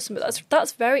interrupt, Justin, but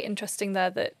that's very interesting there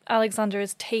that Alexander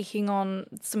is taking on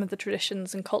some of the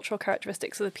traditions and cultural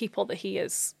characteristics of the people that he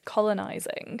is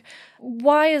colonising.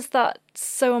 Why is that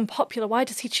so unpopular? Why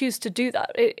does he choose to do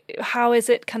that? How is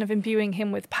it kind of imbuing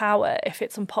him with power if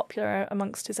it's unpopular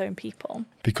amongst his own people?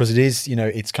 Because it is, you know,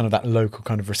 it's kind of that local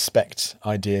kind of respect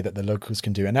idea that the locals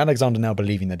can do. And Alexander now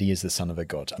believing that he is the son of a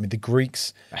god. I mean, the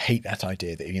Greeks hate that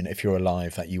idea that, you know, if you're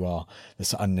alive, that you are the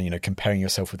son, you know, comparing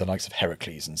yourself with the likes of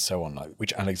Heracles and so on, like,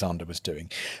 which Alexander was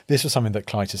doing. This was something that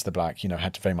Clytus the Black, you know,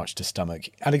 had very much to stomach.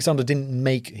 Alexander didn't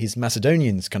make his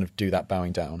Macedonians kind of do that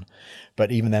bowing down,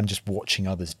 but even them just watching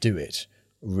others do it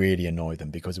really annoyed them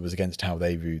because it was against how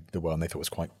they viewed the world and they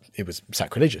thought it was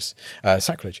sacrilege.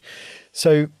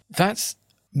 So that's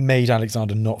made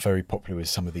Alexander not very popular with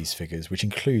some of these figures, which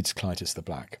includes Clytus the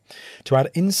Black. To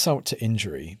add insult to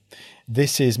injury,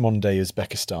 this is modern-day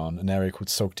Uzbekistan, an area called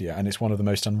Sogdia, and it's one of the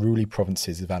most unruly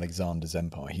provinces of Alexander's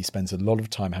empire. He spends a lot of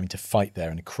time having to fight there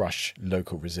and crush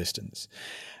local resistance.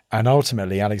 And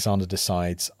ultimately, Alexander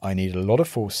decides, I need a lot of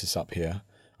forces up here,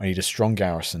 I need a strong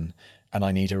garrison, and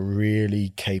I need a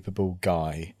really capable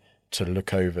guy to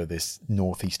look over this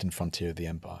northeastern frontier of the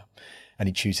empire, and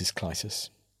he chooses Clytus.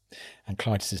 And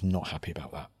Clytus is not happy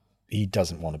about that. He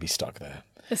doesn't want to be stuck there.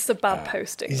 This is a bad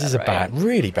posting. This is a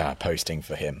really bad posting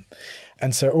for him.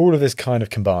 And so all of this kind of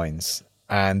combines,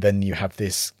 and then you have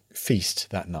this feast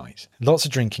that night. Lots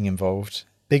of drinking involved,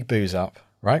 big booze up,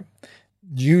 right?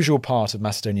 Usual part of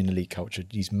Macedonian elite culture,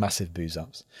 these massive booze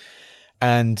ups.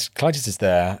 And Clytus is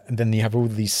there, and then you have all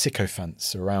these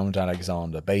sycophants around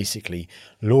Alexander, basically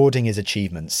lauding his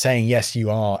achievements, saying, yes, you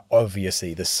are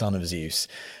obviously the son of Zeus,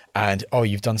 and, oh,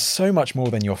 you've done so much more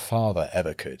than your father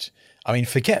ever could. I mean,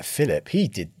 forget Philip. He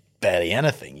did barely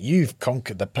anything. You've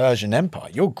conquered the Persian Empire.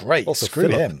 You're great. Also, screw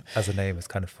Philip him. as a name is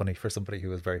kind of funny for somebody who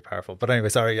was very powerful. But anyway,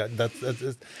 sorry,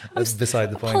 that's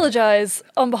beside the point. Apologise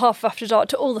on behalf of After Dark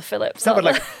to all the Philips. No, but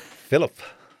like Philip.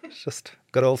 It's just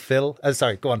good old Phil.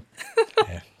 Sorry, go on.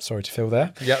 Yeah, sorry to Phil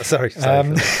there. Yeah, sorry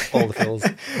all the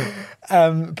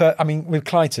Phils. But I mean, with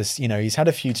Clytus, he's had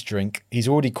a few to drink. He's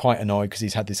already quite annoyed because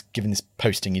he's had given this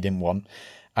posting he didn't want.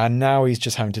 And now he's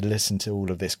just having to listen to all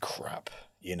of this crap,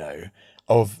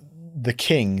 of the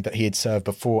king that he had served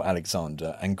before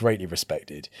Alexander and greatly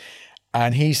respected.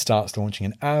 And he starts launching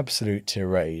an absolute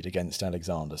tirade against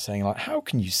Alexander, saying, like, how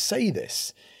can you say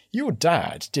this? Your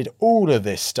dad did all of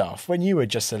this stuff when you were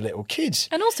just a little kid.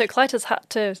 And also, Clytus had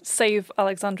to save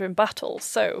Alexander in battle,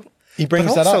 so... He brings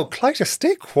but that also, up. Clytus,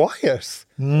 stay quiet.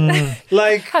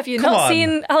 Like, have you not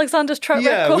seen Alexander's track record?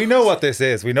 Yeah, we know what this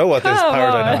is. We know what this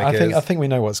power dynamic is. I think we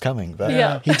know what's coming.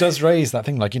 But he does raise that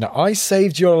thing, like, I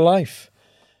saved your life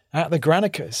at the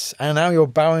Granicus, and now you're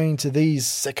bowing to these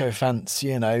sycophants,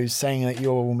 saying that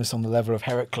you're almost on the level of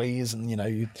Heracles, and,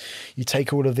 you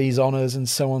take all of these honours and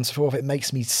so on and so forth. It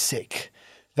makes me sick.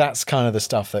 That's kind of the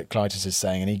stuff that Clytus is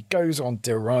saying. And he goes on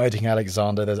deriding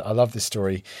Alexander. I love this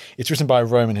story. It's written by a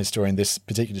Roman historian, this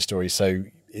particular story, so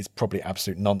it's probably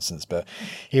absolute nonsense. But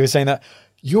he was saying that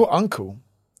your uncle,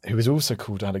 who was also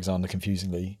called Alexander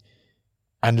confusingly,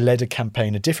 and led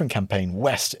a different campaign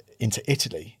west into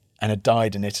Italy, and had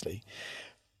died in Italy.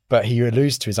 But he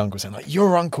alludes to his uncle saying, like,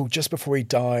 your uncle, just before he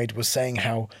died, was saying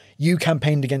how you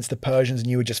campaigned against the Persians and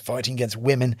you were just fighting against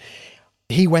women.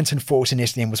 He went and fought in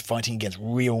Italy and was fighting against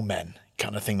real men,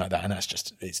 kind of thing like that. And that's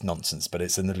just, it's nonsense, but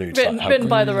it's an allude to written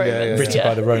by the Romans. Written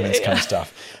by the Romans kind of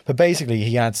stuff. But basically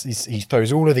he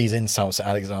throws all of these insults at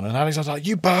Alexander, and Alexander's like,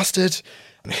 you bastard.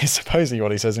 It's supposedly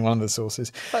what he says in one of the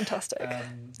sources. Fantastic.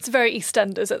 It's very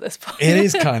EastEnders at this point. It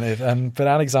is kind of, but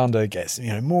Alexander gets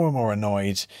more and more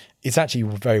annoyed. It's actually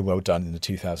very well done in the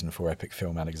 2004 epic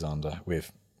film Alexander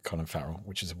with Colin Farrell,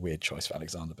 which is a weird choice for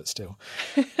Alexander, but still.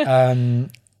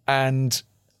 And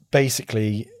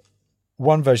basically,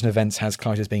 one version of events has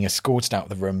Clytus being escorted out of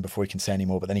the room before he can say any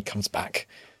more, but then he comes back.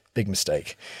 Big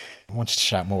mistake. I wanted to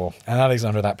shout more. And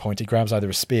Alexander at that point, he grabs either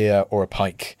a spear or a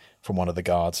pike from one of the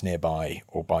guards nearby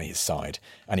or by his side,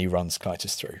 and he runs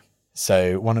Clytus through.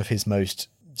 So one of his most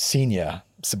senior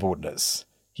subordinates,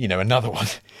 another one.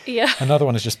 Yeah. Another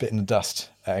one has just bitten the dust,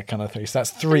 kind of thing. So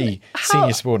that's three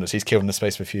senior subordinates he's killed in the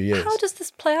space of a few years. How does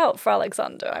this play out for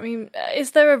Alexander? I mean,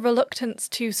 is there a reluctance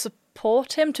to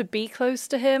support him, to be close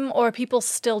to him, or are people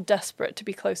still desperate to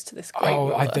be close to this great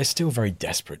ruler? They're still very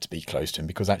desperate to be close to him,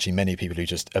 because actually many people who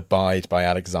just abide by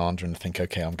Alexander and think,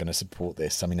 okay, I'm going to support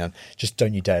this. I mean, just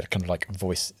don't you dare to kind of like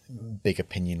voice big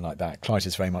opinion like that.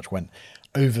 Clytus very much went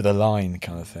over the line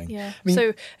kind of thing. Yeah. I mean,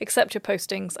 so accept your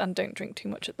postings and don't drink too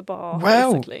much at the bar,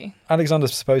 well, basically. Alexander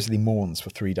supposedly mourns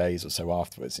for 3 days or so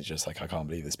afterwards. It's just like, I can't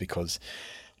believe this, because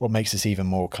what makes this even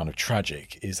more kind of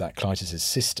tragic is that Clytus's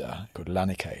sister, called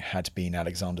Lanike, had been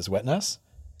Alexander's wet nurse.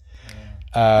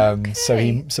 So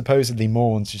he supposedly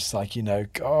mourns, just like,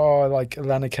 like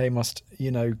Lanike must,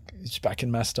 back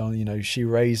in Macedon, she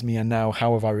raised me, and now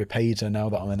how have I repaid her now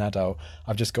that I'm an adult?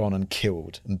 I've just gone and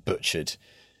killed and butchered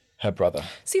her brother.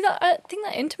 See, I think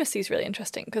that intimacy is really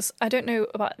interesting, because I don't know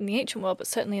about in the ancient world, but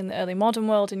certainly in the early modern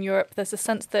world in Europe, there's a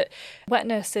sense that wet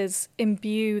nurses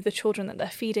imbue the children that they're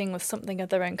feeding with something of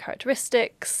their own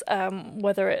characteristics,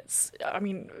 whether it's,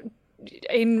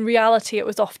 in reality, it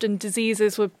was often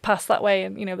diseases would pass that way,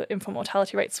 and the infant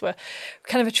mortality rates were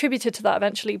kind of attributed to that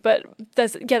eventually. But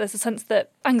there's a sense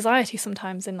that anxiety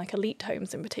sometimes in like elite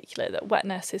homes in particular, that wet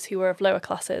nurses who were of lower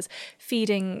classes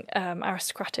feeding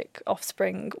aristocratic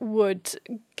offspring would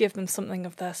give them something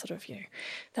of their sort of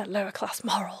their lower class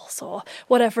morals or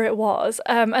whatever it was,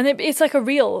 and it's like a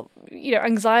real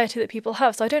anxiety that people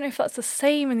have. So I don't know if that's the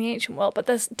same in the ancient world, but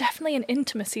there's definitely an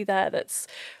intimacy there that's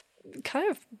kind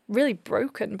of really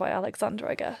broken by Alexander,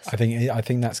 I guess. I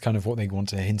think that's kind of what they want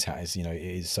to hint at, is it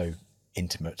is so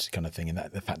intimate kind of thing, and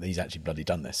that the fact that he's actually bloody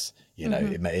done this,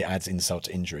 it adds insult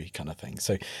to injury kind of thing.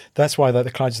 So that's why the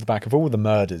Clyde is the back of all the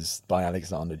murders by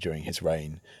Alexander during his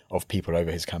reign of people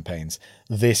over his campaigns.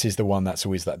 This is the one that's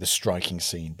always like the striking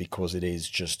scene, because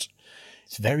it's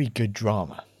very good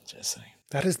drama, just saying.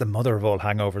 That is the mother of all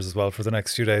hangovers as well for the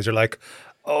next few days. You're like,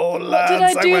 oh,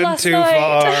 lads, I went too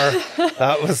far.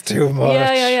 That was too much.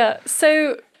 Yeah.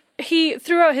 So he,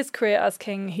 throughout his career as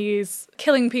king, he's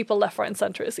killing people left, right and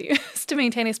centre as he used to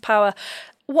maintain his power.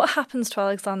 What happens to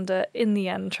Alexander in the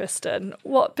end, Tristan?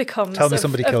 What becomes of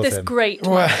this great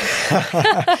man?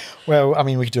 Well, I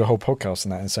mean, we could do a whole podcast on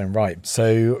that in its own right.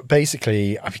 So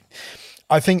basically,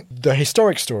 I think the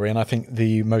historic story, and I think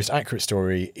the most accurate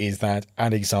story, is that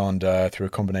Alexander, through a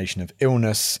combination of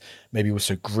illness, maybe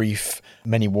also grief,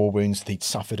 many war wounds that he'd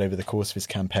suffered over the course of his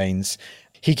campaigns,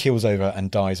 he keels over and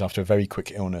dies after a very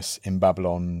quick illness in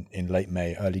Babylon in late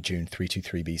May, early June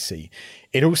 323 BC.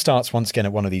 It all starts once again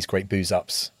at one of these great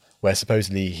booze-ups, where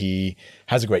supposedly he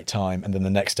has a great time and then the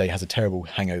next day has a terrible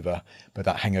hangover, but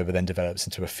that hangover then develops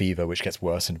into a fever which gets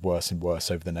worse and worse and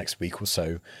worse over the next week or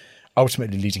so,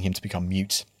 ultimately leading him to become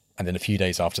mute. And then a few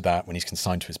days after that, when he's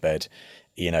consigned to his bed,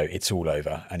 it's all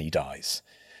over and he dies.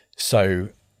 So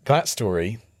that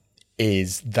story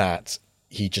is that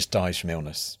he just dies from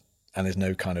illness, and there's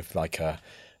no kind of like a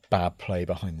bad play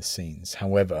behind the scenes.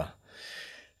 However,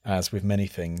 as with many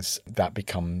things, that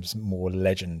becomes more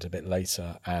legend a bit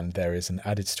later, and there is an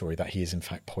added story that he is in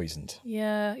fact poisoned.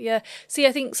 Yeah. See,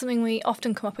 I think something we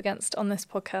often come up against on this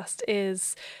podcast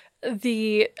is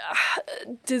the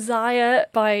desire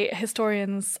by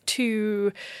historians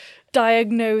to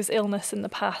diagnose illness in the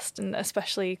past, and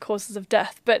especially causes of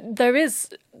death. But there's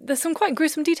some quite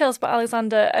gruesome details about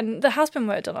Alexander, and there has been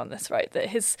work done on this, right? That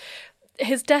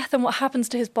his death and what happens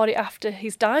to his body after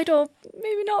he's died, or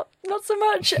maybe not so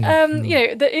much.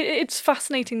 It's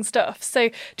fascinating stuff. So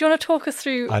do you want to talk us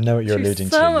through? I know what you're alluding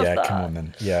to. Yeah, come on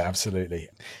then. Yeah, absolutely.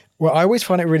 Well, I always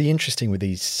find it really interesting with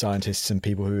these scientists and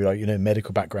people who are,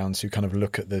 medical backgrounds, who kind of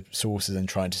look at the sources and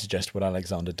try to suggest what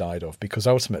Alexander died of, because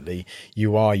ultimately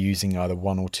you are using either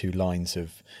one or two lines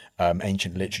of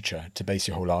ancient literature to base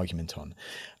your whole argument on.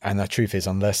 And the truth is,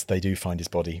 unless they do find his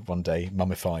body one day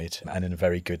mummified and in a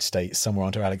very good state somewhere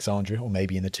under Alexandria, or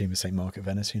maybe in the tomb of St. Mark at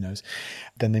Venice, who knows,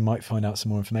 then they might find out some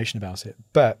more information about it.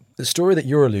 But the story that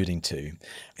you're alluding to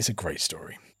is a great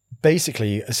story.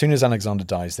 Basically, as soon as Alexander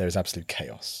dies, there is absolute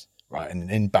chaos. Right,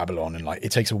 and in Babylon, and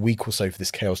it takes a week or so for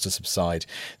this chaos to subside.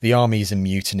 The army is in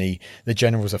mutiny. The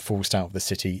generals are forced out of the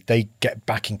city. They get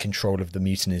back in control of the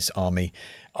mutinous army,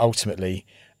 ultimately,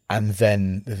 and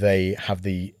then they have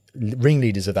the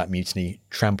ringleaders of that mutiny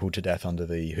trampled to death under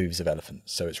the hooves of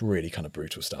elephants. So it's really kind of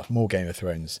brutal stuff. More Game of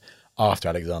Thrones after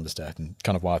Alexander's death, and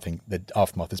kind of why I think the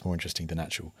aftermath is more interesting than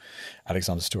actual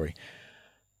Alexander's story.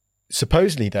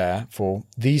 Supposedly, therefore,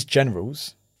 these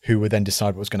generals, who would then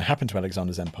decide what was going to happen to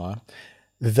Alexander's empire,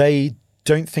 they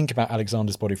don't think about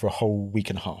Alexander's body for a whole week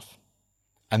and a half.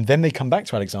 And then they come back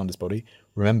to Alexander's body.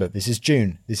 Remember, this is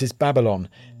June. This is Babylon.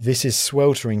 This is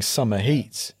sweltering summer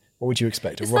heat. What would you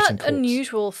expect? Is that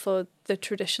unusual for the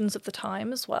traditions of the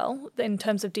time as well, in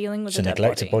terms of dealing with a dead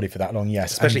neglect a body for that long?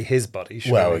 Yes. Especially his body.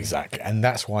 Surely. Well, exactly. And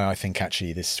that's why I think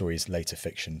actually this story is later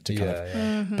fiction.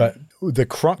 But the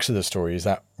crux of the story is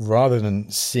that rather than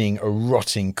seeing a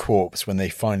rotting corpse when they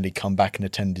finally come back and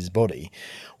attend his body,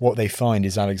 what they find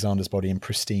is Alexander's body in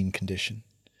pristine condition.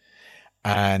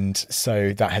 And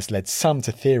so that has led some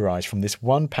to theorize from this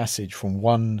one passage from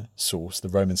one source, the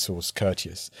Roman source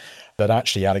Curtius, that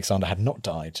actually Alexander had not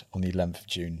died on the 11th of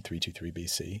June 323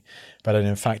 BC, but had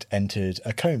in fact entered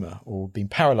a coma or been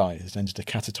paralyzed, entered a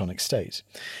catatonic state,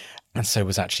 and so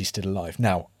was actually still alive.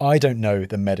 Now, I don't know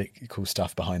the medical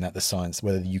stuff behind that, the science,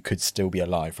 whether you could still be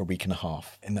alive for a week and a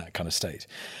half in that kind of state.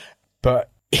 But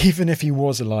even if he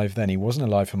was alive then, he wasn't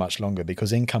alive for much longer,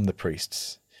 because in come the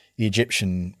priests, the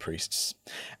Egyptian priests,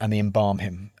 and they embalm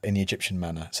him in the Egyptian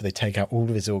manner. So they take out all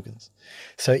of his organs.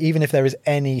 So even if there is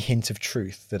any hint of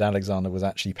truth that Alexander was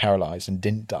actually paralyzed and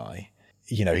didn't die,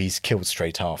 he's killed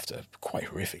straight after, quite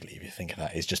horrifically, if you think of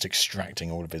that. He's just extracting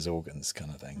all of his organs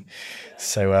kind of thing.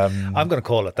 So I'm going to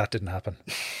call it. That didn't happen.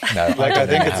 No, I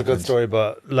think it's a good story,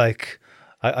 but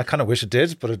I kind of wish it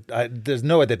did, but there's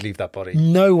no way they'd leave that body.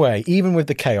 No way. Even with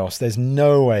the chaos, there's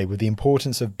no way, with the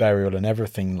importance of burial and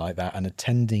everything like that and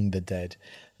attending the dead,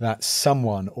 that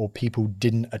someone or people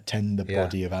didn't attend the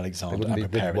body of Alexander and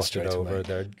prepare it straight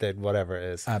away. They'd whatever it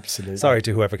is. Absolutely. Sorry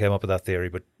to whoever came up with that theory,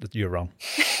 but you're wrong.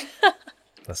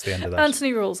 That's the end of that.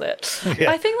 Anthony rules it.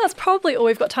 Yeah. I think that's probably all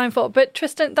we've got time for. But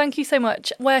Tristan, thank you so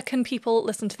much. Where can people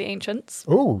listen to The Ancients?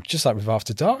 Oh, just like with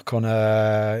After Dark on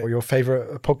your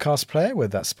favourite podcast player, whether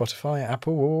that's Spotify,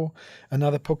 Apple, or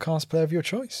another podcast player of your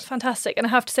choice. Fantastic. And I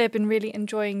have to say, I've been really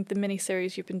enjoying the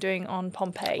mini-series you've been doing on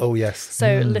Pompeii. Oh, yes.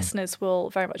 So listeners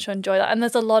will very much enjoy that. And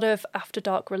there's a lot of After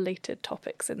Dark related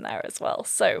topics in there as well.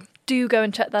 So do go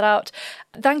and check that out.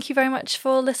 Thank you very much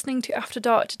for listening to After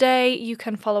Dark today. You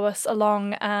can follow us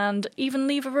along and even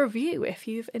leave a review if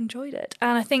you've enjoyed it.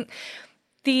 And I think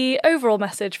the overall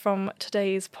message from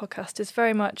today's podcast is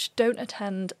very much don't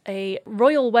attend a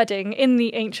royal wedding in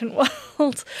the ancient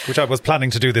world. Which I was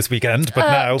planning to do this weekend, but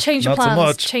now change your not plans, so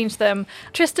much. change them.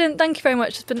 Tristan, thank you very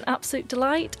much. It's been an absolute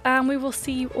delight. And we will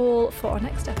see you all for our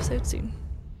next episode soon.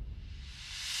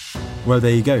 Well,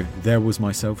 there you go. There was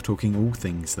myself talking all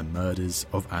things the murders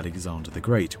of Alexander the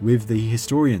Great with the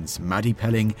historians Maddie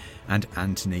Pelling and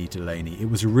Anthony Delaney. It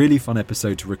was a really fun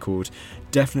episode to record.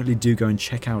 Definitely do go and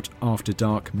check out After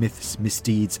Dark, Myths,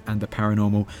 Misdeeds and the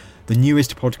Paranormal, the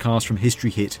newest podcast from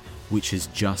History Hit, which has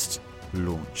just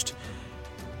launched.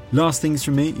 Last things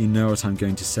from me, you know what I'm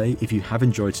going to say. If you have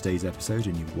enjoyed today's episode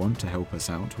and you want to help us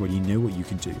out, well, you know what you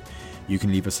can do. You can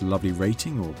leave us a lovely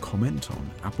rating or comment on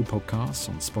Apple Podcasts,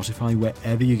 on Spotify,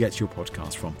 wherever you get your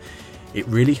podcast from. It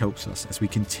really helps us as we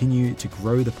continue to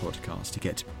grow the podcast, to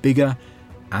get bigger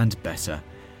and better,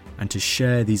 and to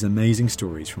share these amazing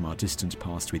stories from our distant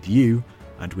past with you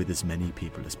and with as many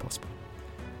people as possible.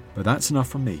 But that's enough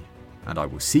from me, and I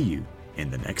will see you in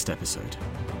the next episode.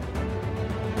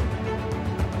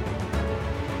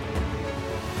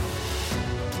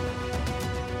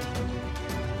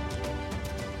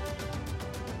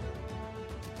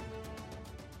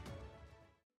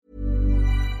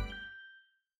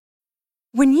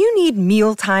 When you need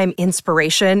mealtime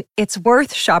inspiration, it's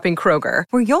worth shopping Kroger,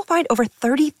 where you'll find over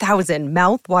 30,000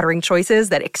 mouth-watering choices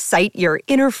that excite your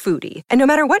inner foodie. And no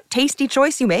matter what tasty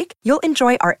choice you make, you'll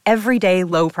enjoy our everyday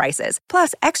low prices,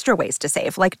 plus extra ways to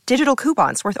save, like digital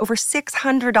coupons worth over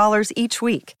 $600 each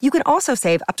week. You can also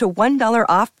save up to $1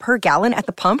 off per gallon at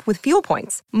the pump with fuel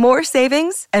points. More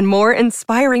savings and more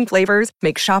inspiring flavors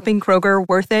make shopping Kroger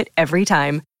worth it every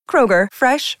time. Kroger,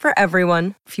 fresh for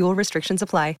everyone. Fuel restrictions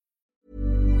apply.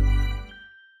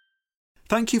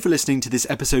 Thank you for listening to this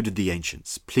episode of The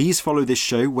Ancients. Please follow this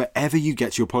show wherever you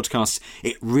get your podcasts.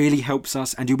 It really helps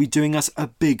us and you'll be doing us a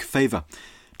big favour.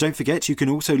 Don't forget, you can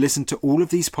also listen to all of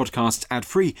these podcasts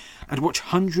ad-free and watch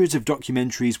hundreds of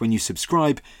documentaries when you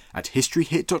subscribe at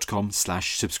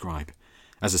historyhit.com/subscribe.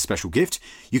 As a special gift,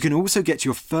 you can also get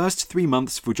your first 3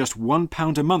 months for just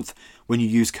 £1 a month when you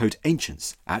use code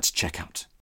ANCIENTS at checkout.